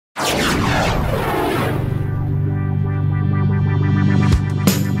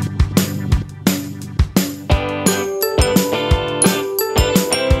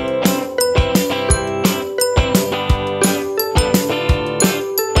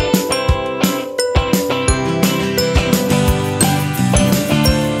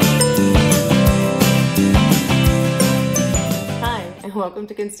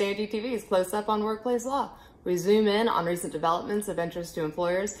to Constangy TV's Close Up on Workplace Law. We zoom in on recent developments of interest to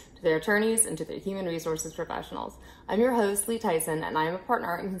employers, to their attorneys, and to their human resources professionals. I'm your host, Leigh Tyson, and I am a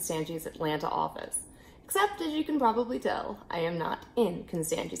partner in Constangy's Atlanta office. Except, as you can probably tell, I am not in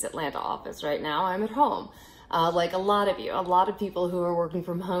Constangy's Atlanta office right now. I'm at home. Like a lot of you, a lot of people who are working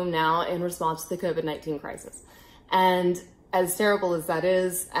from home now in response to the COVID-19 crisis. And as terrible as that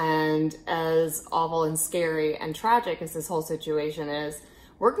is, and as awful and scary and tragic as this whole situation is,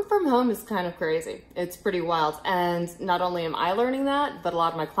 working from home is kind of crazy. It's pretty wild. And not only am I learning that, but a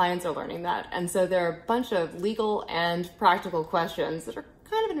lot of my clients are learning that. And so there are a bunch of legal and practical questions that are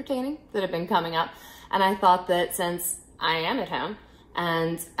kind of entertaining that have been coming up. And I thought that since I am at home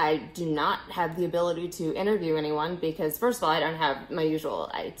and I do not have the ability to interview anyone because, first of all, I don't have my usual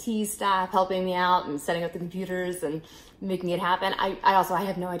IT staff helping me out and setting up the computers and making it happen. I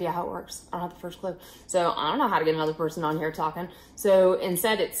have no idea how it works. I don't have the first clue. So I don't know how to get another person on here talking. So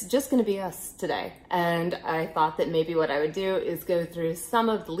instead, it's just going to be us today. And I thought that maybe what I would do is go through some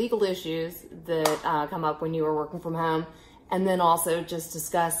of the legal issues that come up when you are working from home, and then also just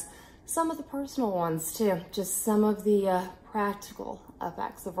discuss some of the personal ones too, just some of the practical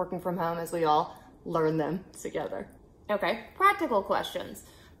effects of working from home as we all learn them together. Okay, practical questions.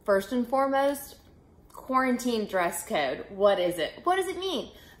 First and foremost, quarantine dress code. What is it? What does it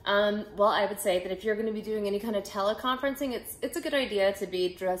mean? Well, I would say that if you're going to be doing any kind of teleconferencing, it's a good idea to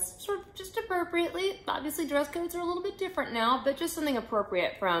be dressed sort of just appropriately. Obviously, dress codes are a little bit different now, but just something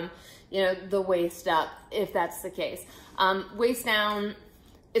appropriate from, you know, the waist up, if that's the case. Waist down,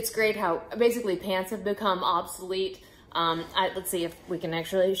 it's great how basically pants have become obsolete. Let's see if we can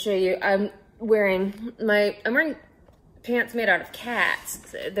actually show you. I'm wearing pants made out of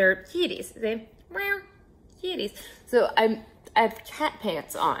cats. They're kitties. Kitties. So I have cat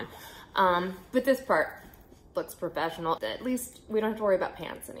pants on. But this part looks professional. At least we don't have to worry about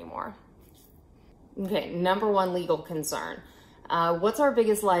pants anymore. Okay, number one legal concern. What's our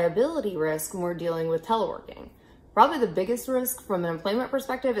biggest liability risk when we're dealing with teleworking? Probably the biggest risk from an employment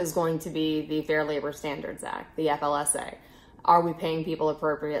perspective is going to be the Fair Labor Standards Act, the FLSA. Are we paying people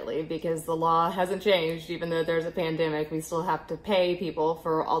appropriately? Because the law hasn't changed. Even though there's a pandemic, we still have to pay people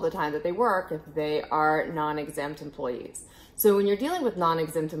for all the time that they work if they are non-exempt employees. So when you're dealing with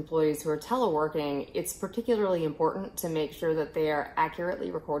non-exempt employees who are teleworking, it's particularly important to make sure that they are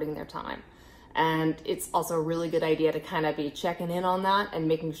accurately recording their time. And it's also a really good idea to kind of be checking in on that and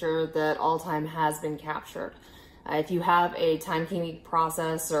making sure that all time has been captured. If you have a timekeeping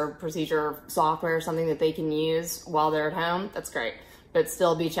process or procedure software or something that they can use while they're at home, that's great. But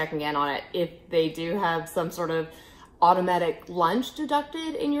still be checking in on it. If they do have some sort of automatic lunch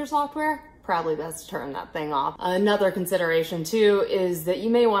deducted in your software, probably best to turn that thing off. Another consideration too is that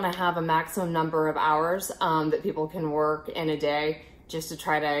you may want to have a maximum number of hours that people can work in a day, just to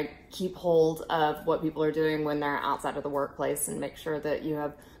try to keep hold of what people are doing when they're outside of the workplace and make sure that you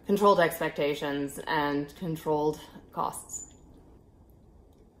have controlled expectations and controlled costs.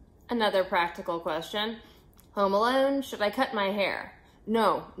 Another practical question. Home alone, should I cut my hair?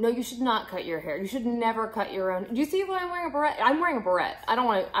 No, you should not cut your hair. You should never cut your own. Do you see why I'm wearing a beret? I'm wearing a beret. I don't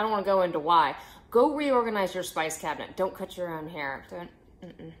want to go into why. Go reorganize your spice cabinet. Don't cut your own hair.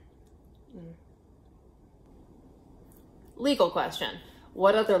 Legal question.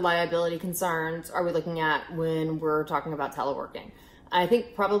 What other liability concerns are we looking at when we're talking about teleworking? I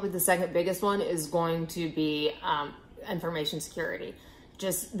think probably the second biggest one is going to be information security.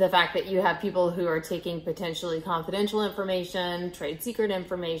 Just the fact that you have people who are taking potentially confidential information, trade secret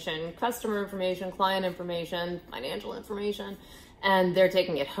information, customer information, client information, financial information, and they're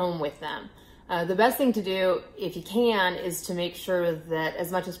taking it home with them. The best thing to do, if you can, is to make sure that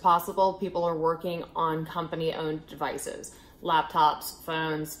as much as possible, people are working on company-owned devices, laptops,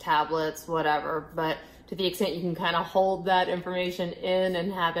 phones, tablets, whatever. But to the extent you can kind of hold that information in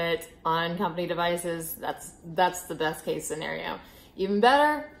and have it on company devices, that's the best case scenario. Even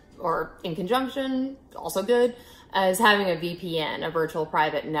better, or in conjunction, also good, is having a VPN, a virtual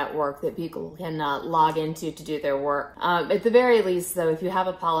private network that people can log into to do their work. At the very least, though, if you have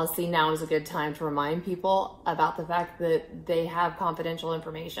a policy, now is a good time to remind people about the fact that they have confidential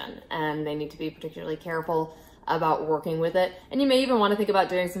information and they need to be particularly careful about working with it. And you may even want to think about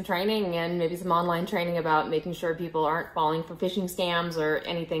doing some training and maybe some online training about making sure people aren't falling for phishing scams or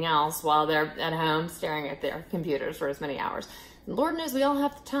anything else while they're at home staring at their computers for as many hours. And Lord knows we all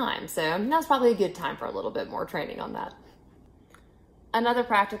have the time, so that's probably a good time for a little bit more training on that. Another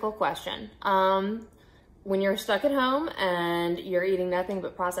practical question. When you're stuck at home and you're eating nothing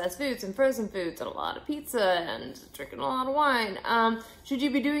but processed foods and frozen foods and a lot of pizza and drinking a lot of wine, should you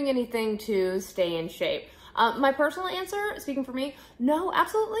be doing anything to stay in shape? My personal answer, speaking for me, no,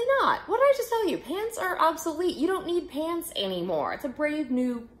 absolutely not. What did I just tell you? Pants are obsolete. You don't need pants anymore. It's a brave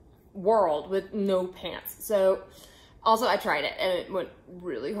new world with no pants. So, also I tried it and it went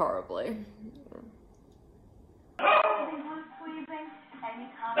really horribly.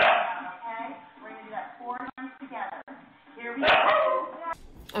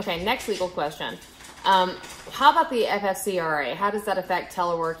 Okay, next legal question. How about the FFCRA? How does that affect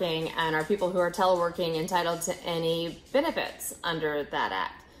teleworking, and are people who are teleworking entitled to any benefits under that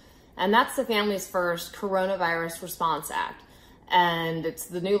act? And that's the Families First Coronavirus Response Act. And it's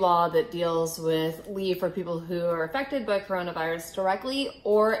the new law that deals with leave for people who are affected by coronavirus directly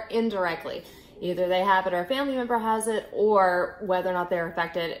or indirectly. Either they have it or a family member has it, or whether or not they're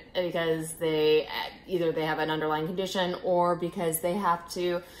affected because either they have an underlying condition or because they have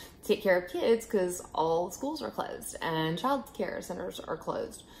to take care of kids because all schools are closed and child care centers are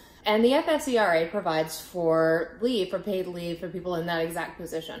closed. And the FFCRA provides for paid leave for people in that exact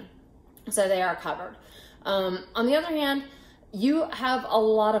position. So they are covered. On the other hand, you have a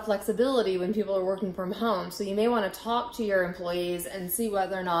lot of flexibility when people are working from home. So you may want to talk to your employees and see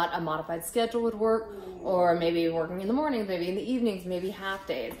whether or not a modified schedule would work, or maybe working in the mornings, maybe in the evenings, maybe half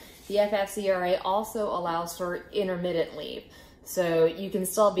days. The FFCRA also allows for intermittent leave. So you can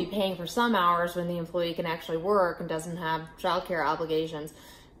still be paying for some hours when the employee can actually work and doesn't have childcare obligations.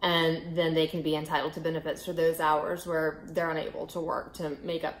 And then they can be entitled to benefits for those hours where they're unable to work to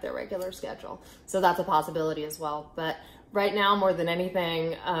make up their regular schedule. So that's a possibility as well. But right now, more than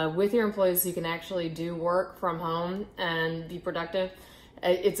anything, with your employees, you can actually do work from home and be productive.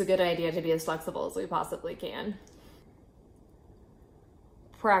 It's a good idea to be as flexible as we possibly can.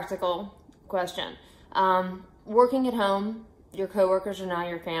 Practical question. Working at home, your coworkers are now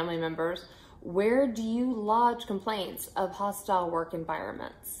your family members. Where do you lodge complaints of hostile work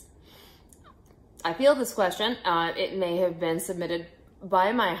environments? I feel this question. It may have been submitted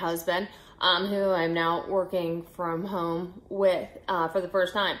by my husband, who I'm now working from home with for the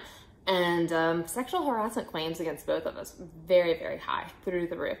first time. And sexual harassment claims against both of us, very, very high, through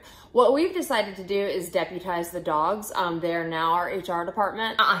the roof. What we've decided to do is deputize the dogs. They're now our HR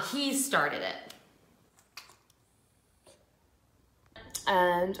department. He started it.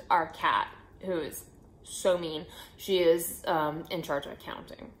 And our cat, who is so mean, she is in charge of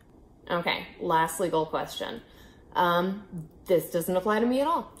accounting. Okay, last legal question. This doesn't apply to me at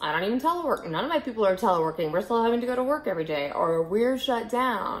all. I don't even telework. None of my people are teleworking. We're still having to go to work every day, or we're shut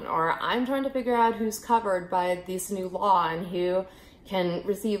down, or I'm trying to figure out who's covered by this new law and who can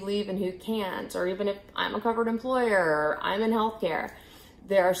receive leave and who can't, or even if I'm a covered employer or I'm in healthcare.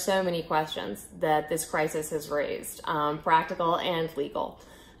 There are so many questions that this crisis has raised, practical and legal.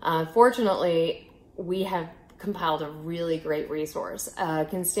 Fortunately, we have compiled a really great resource.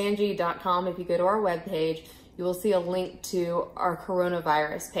 Constangy.com, if you go to our webpage, you will see a link to our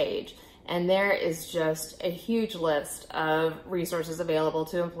coronavirus page. And there is just a huge list of resources available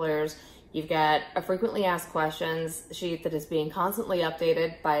to employers. You've got a frequently asked questions sheet that is being constantly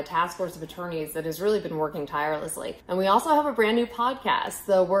updated by a task force of attorneys that has really been working tirelessly. And we also have a brand new podcast,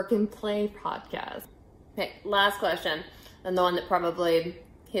 the Work and Play podcast. Okay, last question, and the one that probably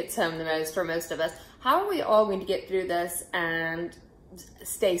hits home the most for most of us. How are we all going to get through this and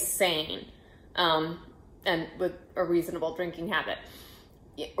stay sane and with a reasonable drinking habit?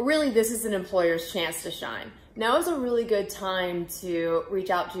 Really, this is an employer's chance to shine. Now is a really good time to reach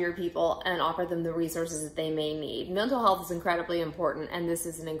out to your people and offer them the resources that they may need. Mental health is incredibly important, and this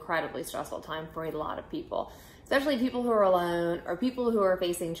is an incredibly stressful time for a lot of people, especially people who are alone or people who are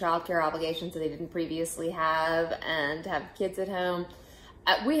facing childcare obligations that they didn't previously have and have kids at home.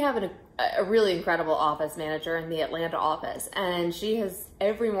 We have a really incredible office manager in the Atlanta office, and she has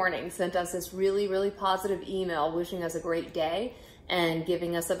every morning sent us this really, really positive email wishing us a great day and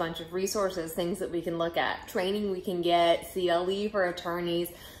giving us a bunch of resources, things that we can look at, training we can get, CLE for attorneys,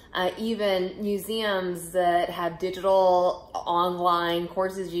 even museums that have digital online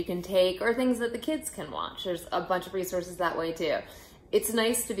courses you can take, or things that the kids can watch. There's a bunch of resources that way too. It's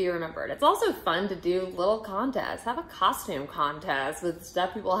nice to be remembered. It's also fun to do little contests. Have a costume contest with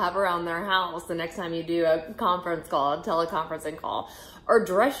stuff people have around their house the next time you do a conference call, a teleconferencing call. Or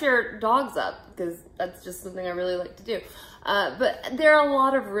dress your dogs up, because that's just something I really like to do. But there are a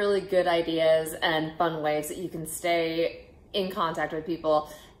lot of really good ideas and fun ways that you can stay in contact with people.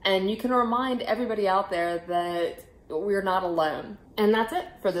 And you can remind everybody out there that we're not alone. And that's it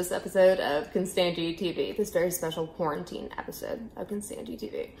for this episode of Constangy TV, this very special quarantine episode of Constangy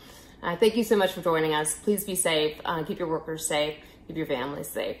TV. Thank you so much for joining us. Please be safe, keep your workers safe, keep your families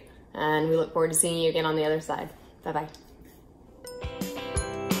safe. And we look forward to seeing you again on the other side. Bye-bye.